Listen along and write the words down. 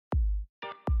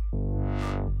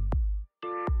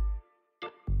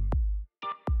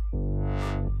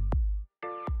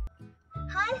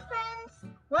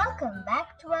welcome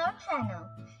back to our channel.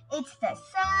 It's the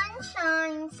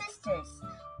Sunshine Sisters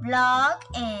vlog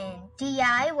and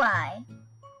DIY.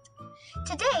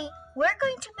 Today we're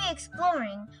going to be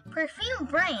exploring perfume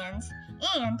brands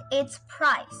and its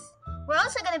price. We're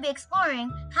also going to be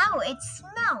exploring how it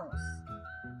smells.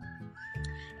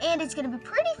 And it's going to be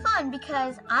pretty fun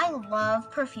because I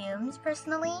love perfumes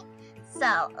personally.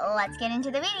 So let's get into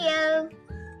the video.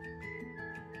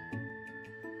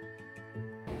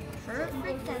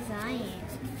 Perfect as I am.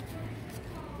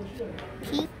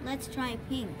 Pink, let's try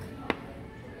pink.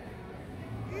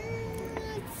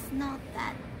 It's not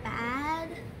that bad,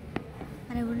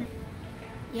 but I wouldn't.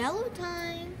 Yellow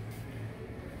time.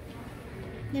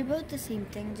 They're both the same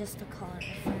thing, just the color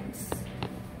difference.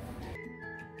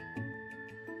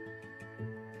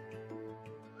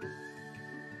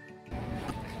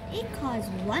 It costs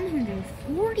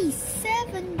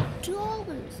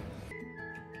 $147.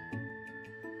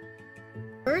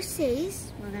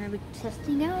 Versus, we're gonna be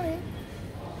testing out it.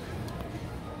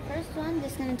 First one,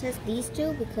 just gonna test these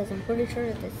two because I'm pretty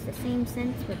sure that it's the same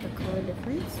scent with the color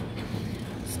difference.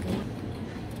 Just gonna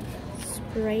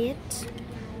spray it.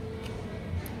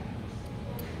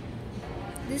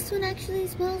 This one actually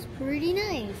smells pretty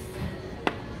nice.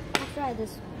 Let's try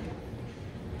this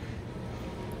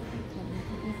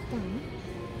one.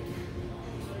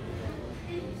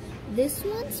 This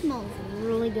one smells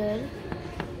really good.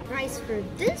 Price for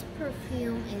this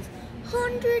perfume is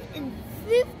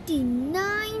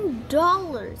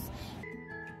 $159.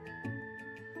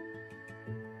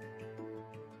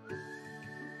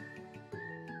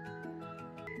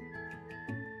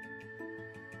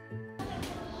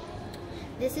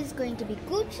 This is going to be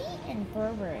Gucci and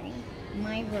Burberry,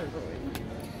 my Burberry.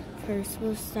 First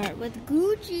we'll start with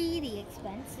Gucci, the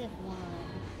expensive one.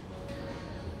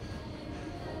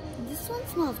 This one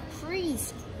smells pretty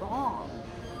strong.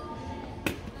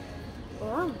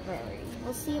 Burberry.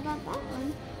 We'll see about that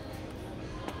one.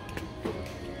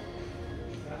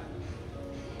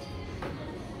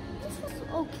 This was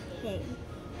okay.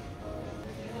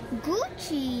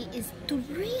 Gucci is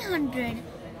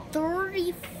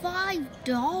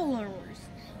 $335.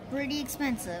 Pretty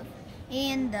expensive.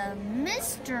 And the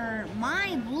Mr.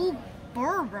 My Blue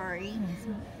Burberry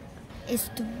is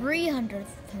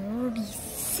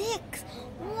 $336.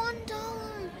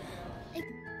 $1.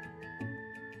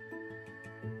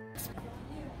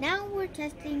 Now we're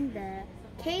testing the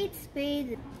Kate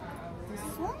Spade. This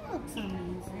one looks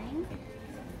amazing.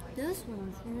 This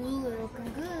one's really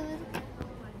looking good.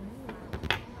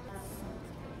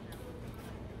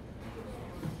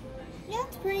 Yeah,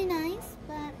 it's pretty nice,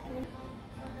 but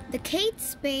the Kate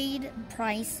Spade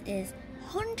price is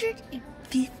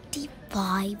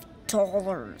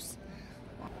 $155.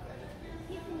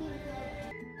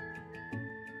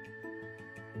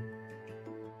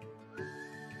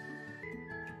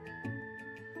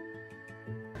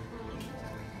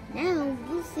 Now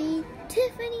we'll see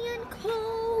Tiffany &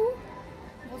 Co.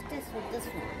 What's this with this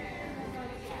one?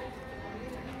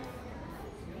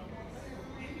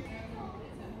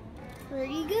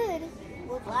 Pretty good.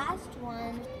 With last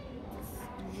one,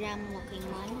 this gem looking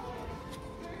one.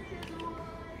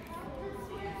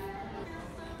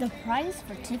 The price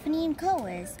for Tiffany & Co.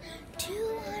 is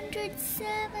 $207.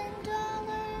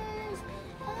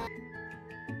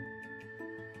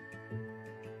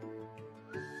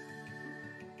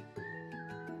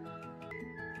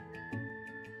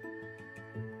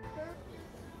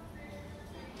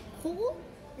 Cool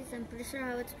is I'm pretty sure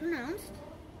how it's pronounced.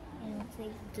 And we'll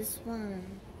take this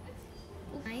one.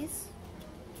 Nice.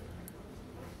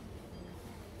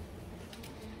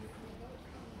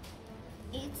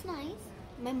 It's nice.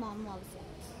 My mom loves it.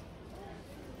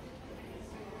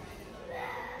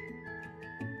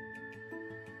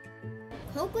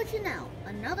 Coco Chanel,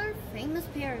 another famous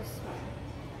Paris.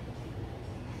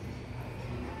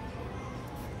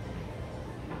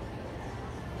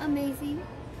 Amazing.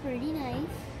 Pretty nice.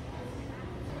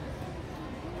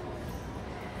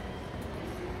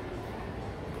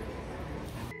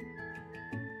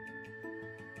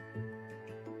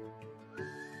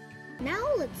 Now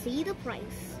let's see the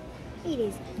price. It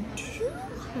is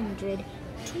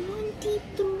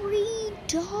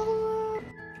 $223.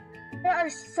 There are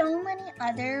so many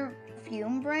other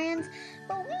perfume brands,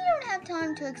 but we don't have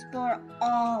time to explore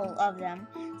all of them.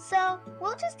 So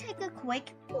we'll just take a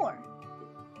quick tour.